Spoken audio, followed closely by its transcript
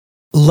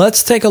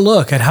Let's take a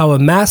look at how a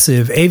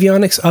massive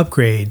avionics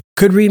upgrade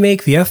could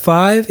remake the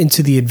F-5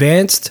 into the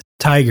advanced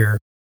Tiger.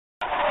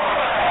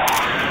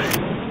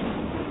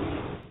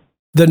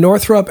 The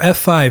Northrop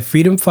F-5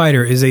 Freedom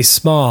Fighter is a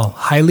small,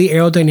 highly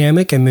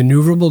aerodynamic and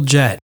maneuverable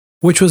jet,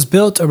 which was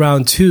built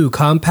around two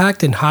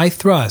compact and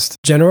high-thrust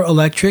General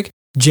Electric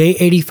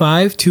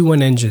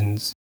J85-21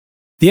 engines.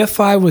 The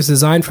F-5 was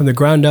designed from the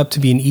ground up to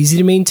be an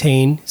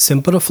easy-to-maintain,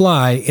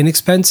 simple-to-fly,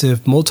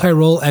 inexpensive,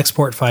 multi-role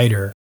export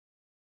fighter.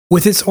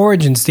 With its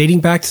origins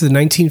dating back to the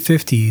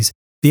 1950s,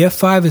 the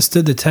F-5 has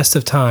stood the test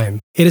of time.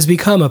 It has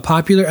become a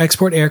popular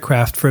export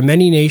aircraft for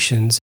many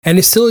nations and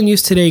is still in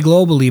use today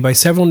globally by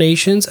several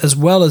nations as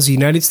well as the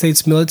United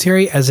States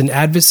military as an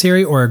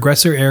adversary or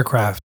aggressor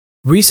aircraft.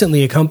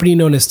 Recently, a company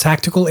known as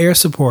Tactical Air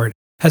Support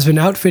has been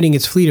outfitting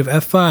its fleet of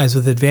F-5s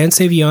with advanced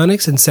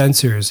avionics and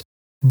sensors,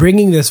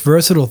 bringing this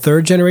versatile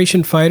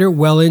third-generation fighter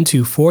well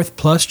into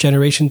fourth-plus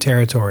generation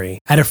territory,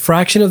 at a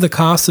fraction of the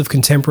cost of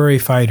contemporary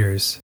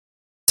fighters.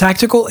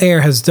 Tactical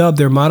Air has dubbed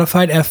their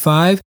modified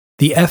F-5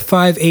 the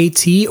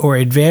F-5AT or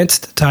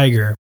Advanced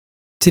Tiger.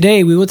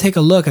 Today, we will take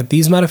a look at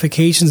these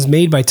modifications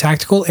made by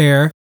Tactical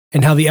Air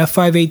and how the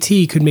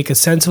F-5AT could make a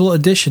sensible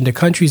addition to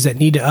countries that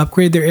need to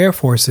upgrade their air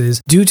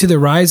forces due to the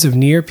rise of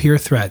near-peer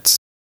threats.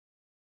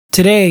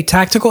 Today,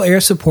 Tactical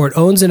Air Support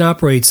owns and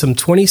operates some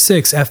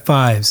 26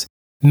 F-5s,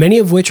 many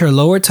of which are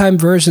lower-time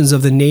versions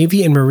of the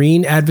Navy and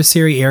Marine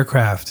adversary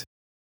aircraft.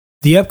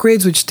 The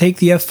upgrades which take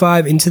the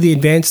F-5 into the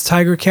Advanced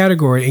Tiger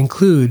category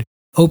include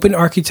open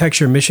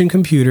architecture mission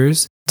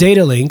computers,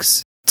 data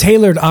links,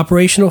 tailored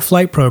operational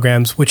flight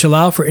programs which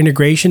allow for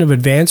integration of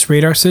advanced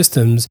radar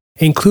systems,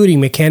 including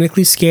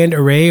mechanically scanned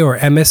array or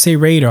MSA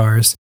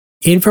radars,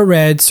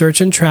 infrared search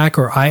and track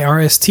or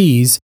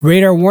IRSTs,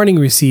 radar warning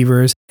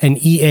receivers,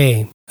 and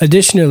EA.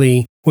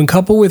 Additionally, when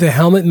coupled with a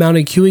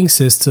helmet-mounted cueing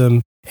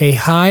system, a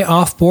high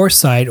off-bore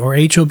sight or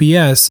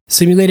HOBS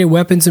simulated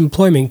weapons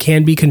employment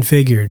can be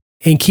configured.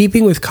 In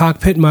keeping with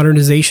cockpit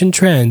modernization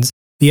trends,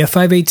 the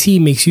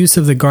F-5AT makes use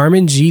of the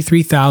Garmin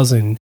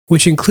G3000,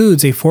 which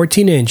includes a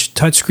 14-inch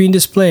touchscreen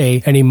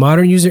display and a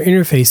modern user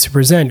interface to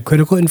present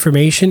critical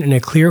information in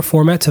a clear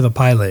format to the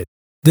pilot.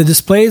 The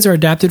displays are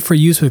adapted for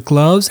use with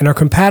gloves and are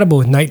compatible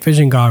with night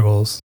vision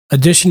goggles.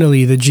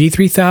 Additionally, the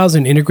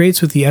G3000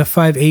 integrates with the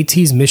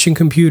F-5AT's mission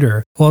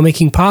computer while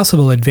making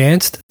possible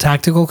advanced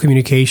tactical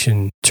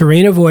communication,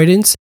 terrain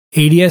avoidance,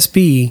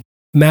 ADS-B,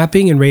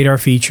 mapping, and radar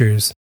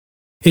features.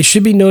 It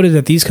should be noted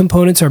that these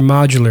components are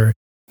modular,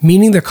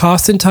 meaning the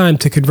cost and time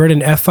to convert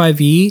an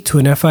F-5E to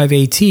an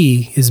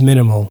F-5AT is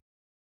minimal.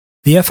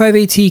 The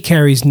F-5AT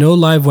carries no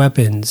live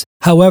weapons.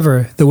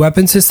 However, the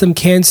weapon system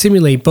can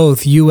simulate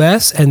both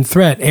US and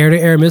threat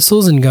air-to-air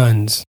missiles and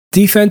guns.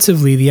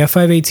 Defensively, the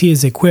F-5AT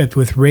is equipped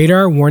with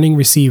radar warning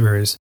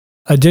receivers.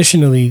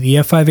 Additionally, the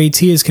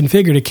F-5AT is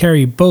configured to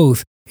carry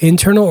both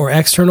internal or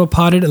external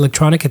podded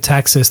electronic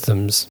attack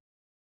systems.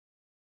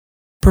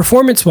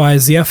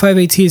 Performance-wise, the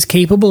F-5AT is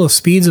capable of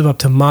speeds of up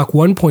to Mach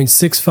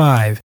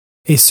 1.65,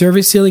 a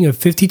service ceiling of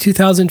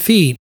 52,000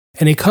 feet,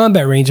 and a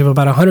combat range of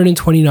about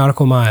 120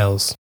 nautical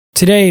miles.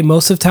 Today,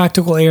 most of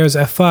Tactical Air's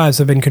F-5s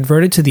have been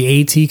converted to the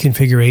AT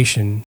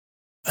configuration.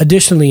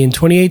 Additionally, in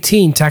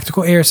 2018,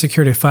 Tactical Air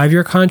secured a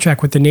 5-year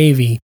contract with the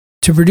Navy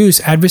to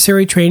produce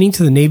adversary training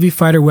to the Navy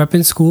Fighter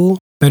Weapons School,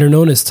 better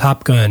known as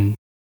Top Gun.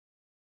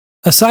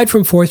 Aside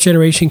from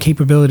fourth-generation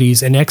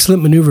capabilities and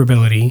excellent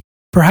maneuverability,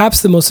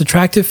 perhaps the most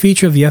attractive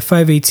feature of the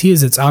F-5AT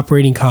is its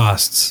operating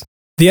costs.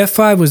 The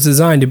F-5 was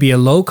designed to be a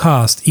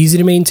low-cost,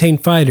 easy-to-maintain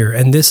fighter,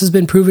 and this has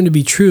been proven to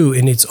be true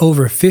in its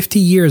over 50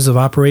 years of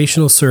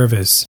operational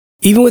service.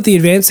 Even with the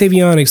advanced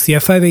avionics, the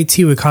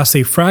F-5AT would cost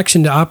a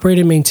fraction to operate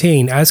and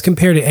maintain as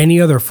compared to any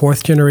other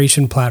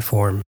fourth-generation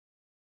platform.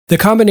 The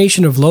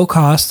combination of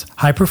low-cost,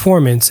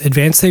 high-performance,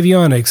 advanced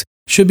avionics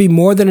should be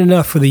more than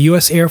enough for the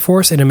U.S. Air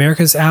Force and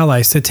America's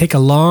allies to take a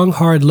long,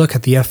 hard look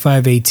at the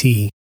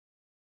F-5AT.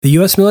 The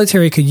U.S.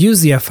 military could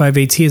use the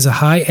F-5AT as a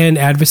high-end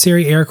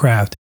adversary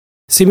aircraft,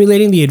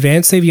 simulating the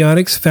advanced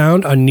avionics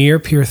found on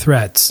near-peer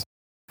threats.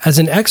 As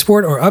an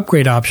export or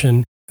upgrade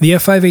option, the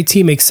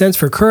F-5AT makes sense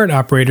for current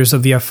operators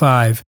of the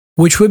F-5,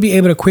 which would be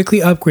able to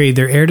quickly upgrade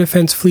their air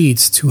defense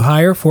fleets to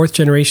higher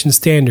fourth-generation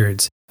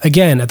standards,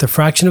 again at the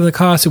fraction of the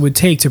cost it would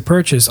take to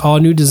purchase all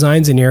new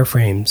designs and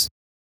airframes.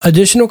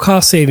 Additional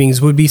cost savings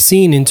would be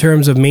seen in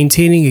terms of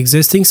maintaining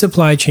existing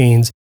supply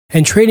chains,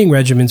 and training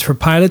regimens for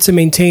pilots and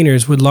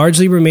maintainers would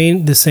largely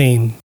remain the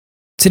same.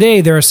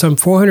 Today, there are some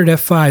 400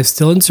 F-5s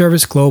still in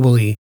service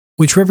globally,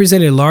 which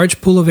represent a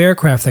large pool of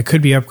aircraft that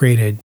could be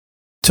upgraded.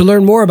 To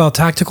learn more about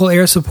Tactical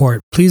Air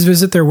Support, please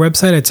visit their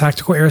website at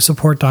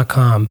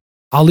tacticalairsupport.com.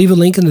 I'll leave a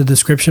link in the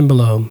description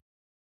below.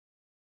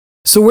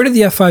 So where did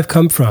the F-5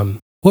 come from?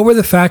 What were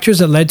the factors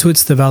that led to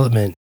its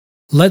development?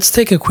 Let's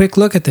take a quick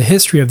look at the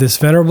history of this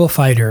venerable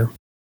fighter.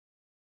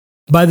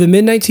 By the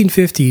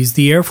mid-1950s,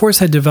 the Air Force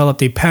had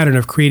developed a pattern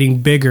of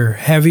creating bigger,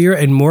 heavier,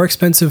 and more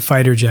expensive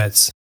fighter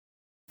jets.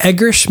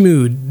 Edgar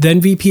Schmood,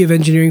 then VP of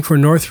Engineering for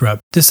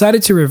Northrop,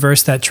 decided to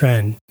reverse that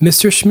trend.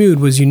 Mr. Schmood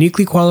was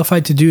uniquely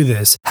qualified to do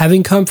this,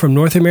 having come from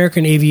North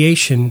American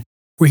aviation,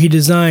 where he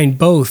designed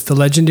both the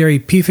legendary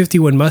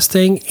P-51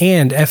 Mustang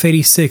and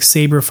F-86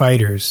 Sabre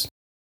fighters.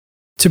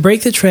 To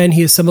break the trend,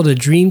 he assembled a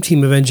dream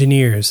team of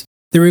engineers.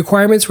 The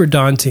requirements were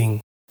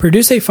daunting.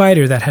 Produce a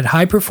fighter that had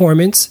high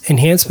performance,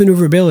 enhanced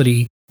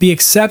maneuverability, be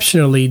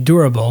exceptionally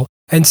durable,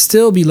 and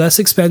still be less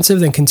expensive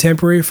than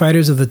contemporary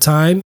fighters of the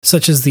time,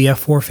 such as the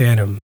F-4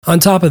 Phantom. On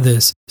top of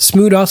this,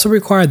 Smoot also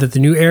required that the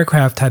new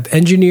aircraft have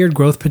engineered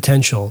growth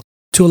potential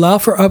to allow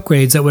for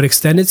upgrades that would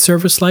extend its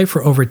service life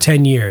for over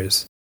 10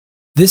 years.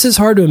 This is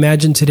hard to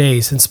imagine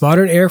today since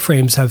modern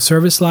airframes have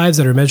service lives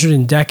that are measured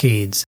in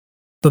decades.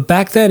 But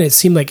back then it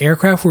seemed like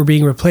aircraft were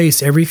being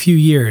replaced every few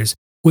years,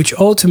 which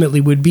ultimately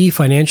would be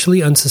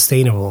financially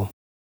unsustainable.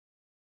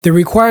 The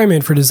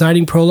requirement for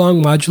designing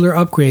prolonged modular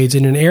upgrades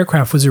in an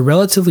aircraft was a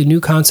relatively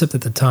new concept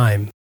at the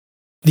time.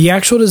 The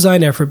actual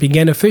design effort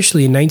began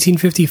officially in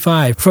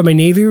 1955 from a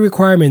Navy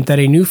requirement that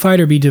a new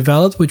fighter be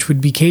developed which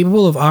would be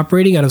capable of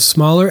operating out of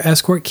smaller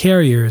escort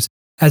carriers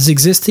as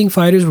existing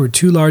fighters were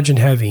too large and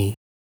heavy.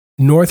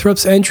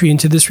 Northrop's entry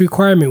into this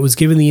requirement was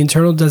given the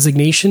internal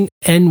designation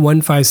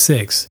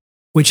N156,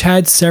 which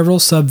had several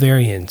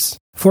sub-variants.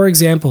 For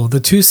example, the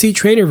two-seat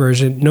trainer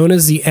version, known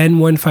as the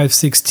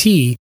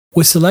N156T,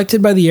 was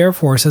selected by the Air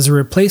Force as a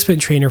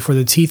replacement trainer for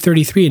the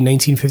T-33 in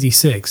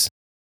 1956.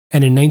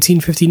 And in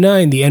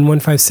 1959, the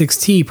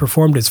N156T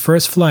performed its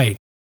first flight,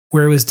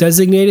 where it was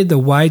designated the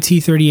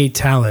YT-38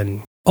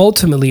 Talon.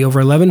 Ultimately, over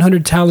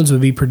 1,100 Talons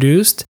would be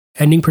produced,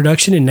 ending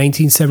production in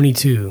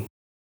 1972.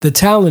 The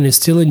Talon is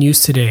still in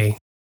use today.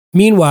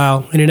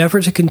 Meanwhile, in an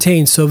effort to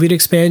contain Soviet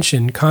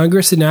expansion,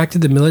 Congress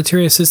enacted the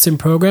Military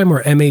Assistance Program,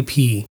 or MAP.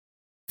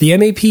 The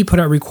MAP put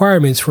out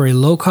requirements for a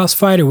low-cost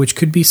fighter which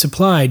could be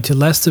supplied to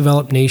less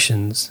developed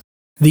nations.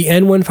 The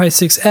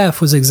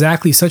N156F was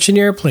exactly such an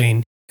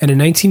airplane, and in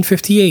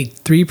 1958,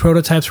 3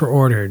 prototypes were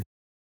ordered.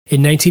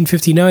 In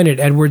 1959 at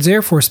Edwards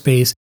Air Force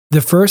Base,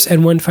 the first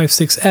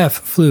N156F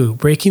flew,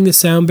 breaking the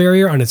sound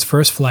barrier on its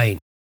first flight.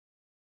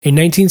 In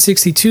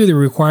 1962, the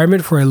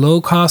requirement for a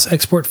low-cost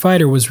export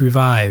fighter was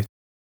revived.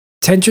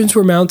 Tensions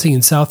were mounting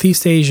in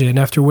Southeast Asia, and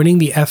after winning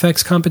the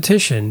FX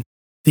competition,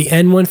 the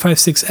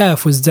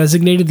N156F was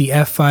designated the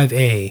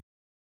F-5A.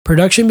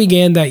 Production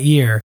began that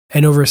year,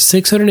 and over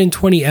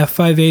 620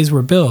 F-5As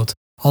were built,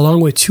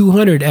 along with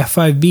 200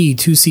 F-5B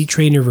two-seat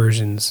trainer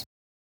versions.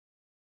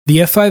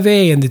 The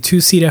F-5A and the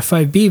two-seat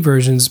F-5B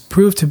versions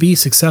proved to be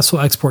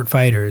successful export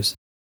fighters.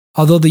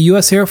 Although the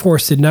U.S. Air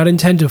Force did not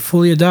intend to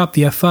fully adopt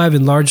the F-5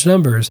 in large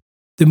numbers,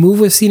 the move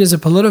was seen as a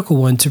political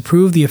one to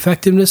prove the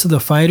effectiveness of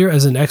the fighter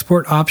as an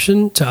export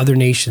option to other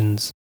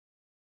nations.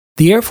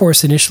 The Air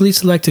Force initially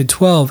selected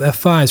 12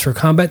 F-5s for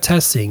combat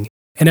testing,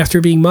 and after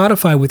being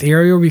modified with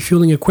aerial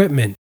refueling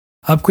equipment,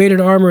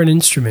 upgraded armor and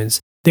instruments,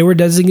 they were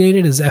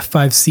designated as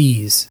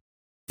F-5Cs.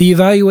 The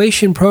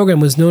evaluation program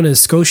was known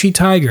as Skokie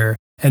Tiger,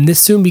 and this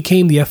soon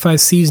became the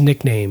F-5C's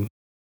nickname.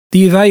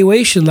 The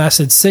evaluation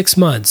lasted 6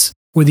 months,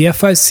 where the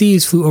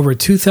F-5Cs flew over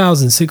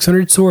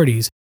 2,600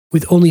 sorties,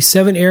 with only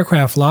 7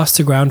 aircraft lost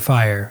to ground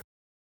fire.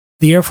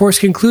 The Air Force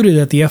concluded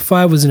that the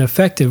F-5 was an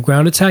effective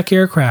ground attack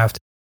aircraft,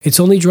 its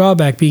only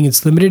drawback being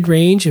its limited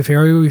range if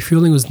aerial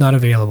refueling was not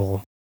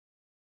available.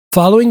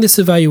 Following this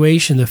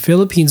evaluation, the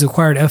Philippines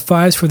acquired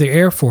F-5s for their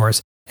Air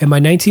Force, and by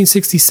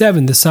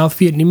 1967 the South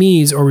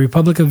Vietnamese or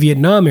Republic of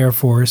Vietnam Air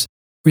Force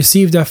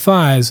received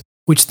F-5s,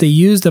 which they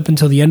used up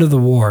until the end of the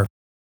war.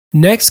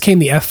 Next came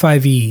the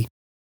F-5E.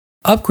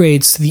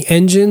 Upgrades to the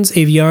engines,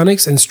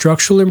 avionics, and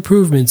structural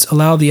improvements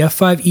allowed the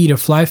F-5E to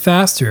fly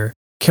faster,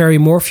 carry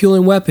more fuel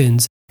and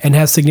weapons, and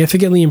have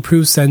significantly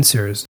improved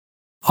sensors.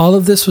 All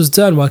of this was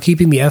done while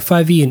keeping the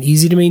F-5E an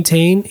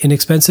easy-to-maintain,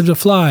 inexpensive to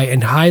fly,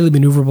 and highly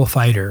maneuverable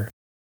fighter.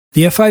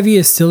 The F-5E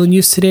is still in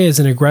use today as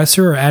an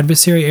aggressor or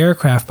adversary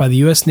aircraft by the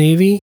U.S.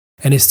 Navy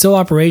and is still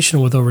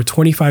operational with over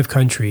 25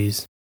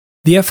 countries.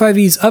 The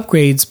F-5E's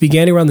upgrades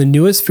began around the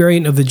newest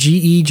variant of the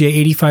GE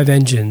J85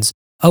 engines,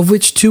 of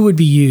which 2 would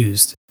be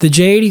used. The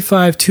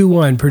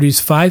J85-21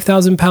 produced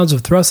 5,000 pounds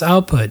of thrust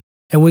output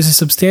and was a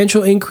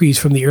substantial increase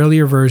from the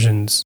earlier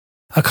versions.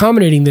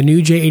 Accommodating the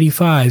new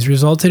J85s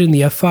resulted in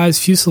the F-5's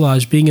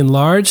fuselage being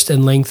enlarged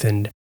and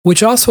lengthened,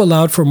 which also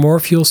allowed for more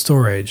fuel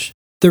storage.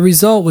 The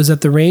result was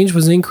that the range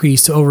was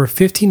increased to over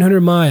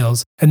 1,500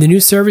 miles and the new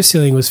service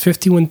ceiling was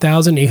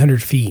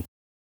 51,800 feet.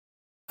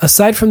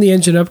 Aside from the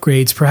engine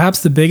upgrades,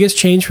 perhaps the biggest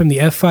change from the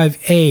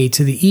F-5A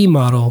to the E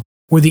model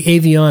were the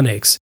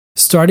avionics,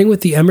 starting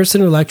with the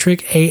Emerson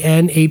Electric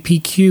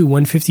AN/APQ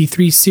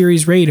 153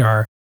 series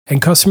radar,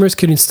 and customers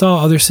could install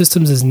other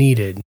systems as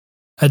needed.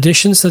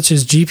 Additions such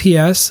as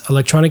GPS,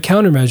 electronic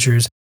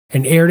countermeasures,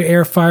 an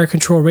air-to-air fire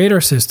control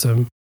radar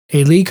system,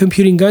 a lead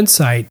computing gun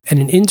sight, and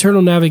an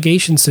internal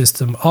navigation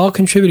system all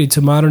contributed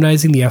to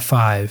modernizing the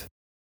F-5.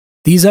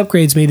 These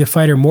upgrades made the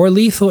fighter more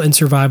lethal and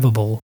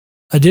survivable.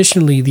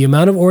 Additionally, the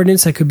amount of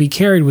ordnance that could be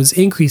carried was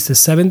increased to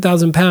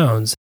 7,000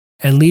 pounds,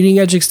 and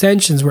leading-edge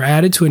extensions were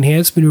added to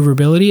enhance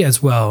maneuverability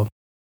as well.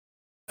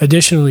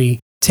 Additionally,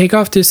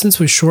 takeoff distance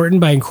was shortened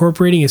by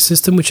incorporating a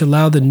system which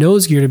allowed the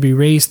nose gear to be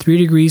raised 3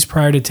 degrees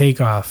prior to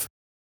takeoff.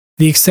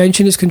 The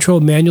extension is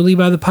controlled manually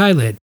by the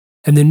pilot,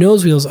 and the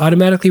nose wheel is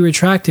automatically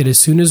retracted as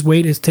soon as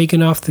weight is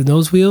taken off the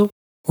nose wheel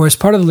or as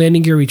part of the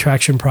landing gear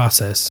retraction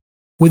process.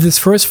 With its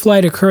first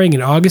flight occurring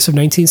in August of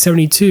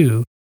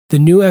 1972, the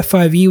new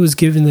F5E was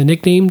given the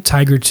nickname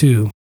Tiger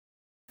II.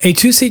 A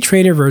two-state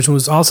trainer version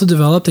was also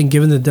developed and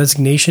given the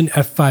designation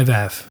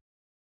F5F.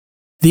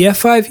 The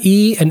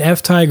F5E and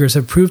F Tigers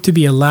have proved to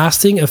be a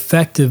lasting,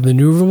 effective,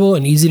 maneuverable,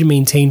 and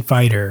easy-to-maintain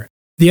fighter.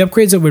 The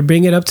upgrades that would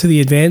bring it up to the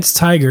advanced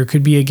Tiger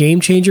could be a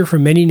game-changer for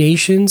many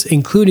nations,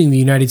 including the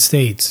United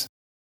States.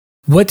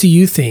 What do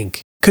you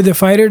think? Could the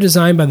fighter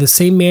designed by the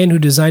same man who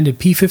designed a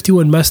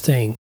P-51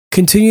 Mustang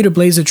continue to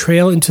blaze a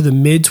trail into the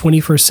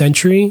mid-21st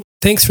century?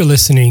 Thanks for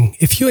listening.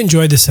 If you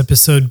enjoyed this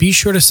episode, be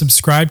sure to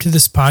subscribe to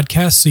this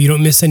podcast so you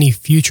don't miss any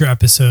future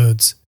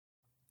episodes.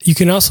 You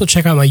can also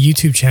check out my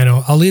YouTube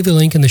channel. I'll leave a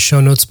link in the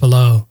show notes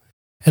below.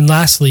 And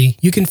lastly,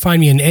 you can find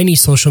me on any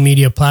social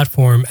media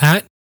platform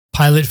at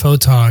Pilot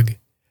Photog.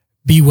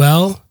 Be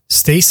well,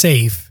 stay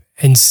safe,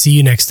 and see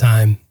you next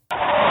time.